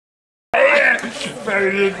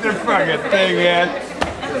Better than the fucking thing, man.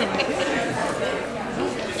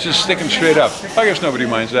 It's just sticking straight up. I guess nobody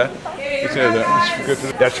minds that. That's good for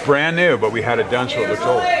the, that's brand new, but we had it done so it looks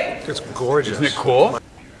old. It's gorgeous. Isn't it cool?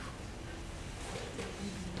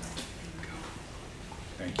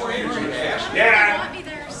 Thank you. Yeah. Want me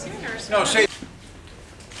there sooner? No, say.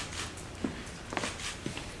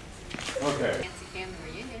 Okay. Fancy family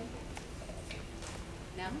reunion.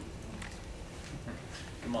 No?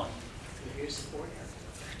 Come on. Here's the border.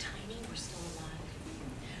 They're tiny, we're still alive.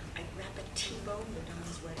 I'd wrap a T-bone with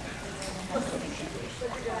Donna's wedding.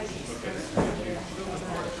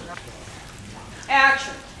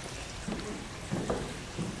 Action.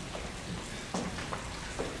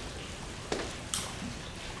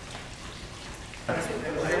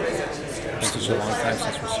 This is a long time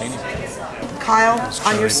since we've seen him. Kyle,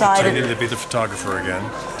 on your side. I need to be the photographer again.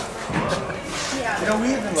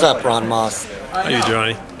 What's up, Ron Moss? How you,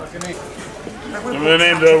 Johnny? My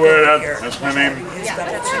name, Delaware. That's my name.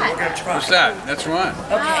 What's that? That's Ron.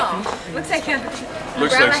 Oh, looks like a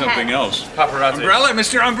Looks like something else. Paparazzi. Umbrella,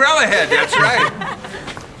 Mr. Umbrella Head. That's right.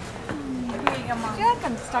 Jack,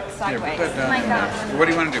 I'm stuck sideways. What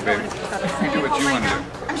do you want to do, baby? You do what you want to do.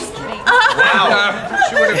 I'm just kidding. Wow.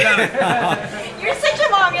 She would have done it. You're such a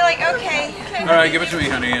mom. You're like, okay. All right, give it to me,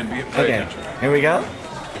 honey, and pay attention. Here we go.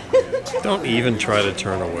 Don't even try to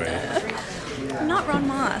turn away. I'm not Ron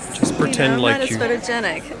Moss. Just pretend like you.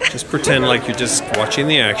 Photogenic. Just pretend like you're just watching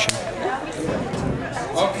the action.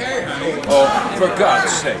 Okay, honey. Oh, for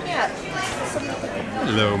God's sake.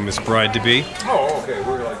 Hello, Miss Bride to be. Oh, okay.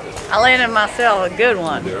 We're like this. I landed myself a good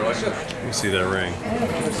one. There, like this. Let me see that ring.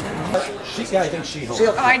 I think she holds it.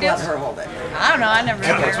 Oh, I do. Let her hold it. I don't know. I never.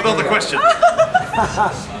 That's with all the questions.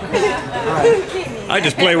 I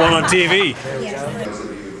just play one on TV.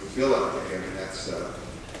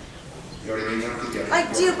 I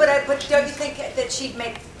do, but don't you think that she'd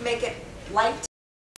make it light?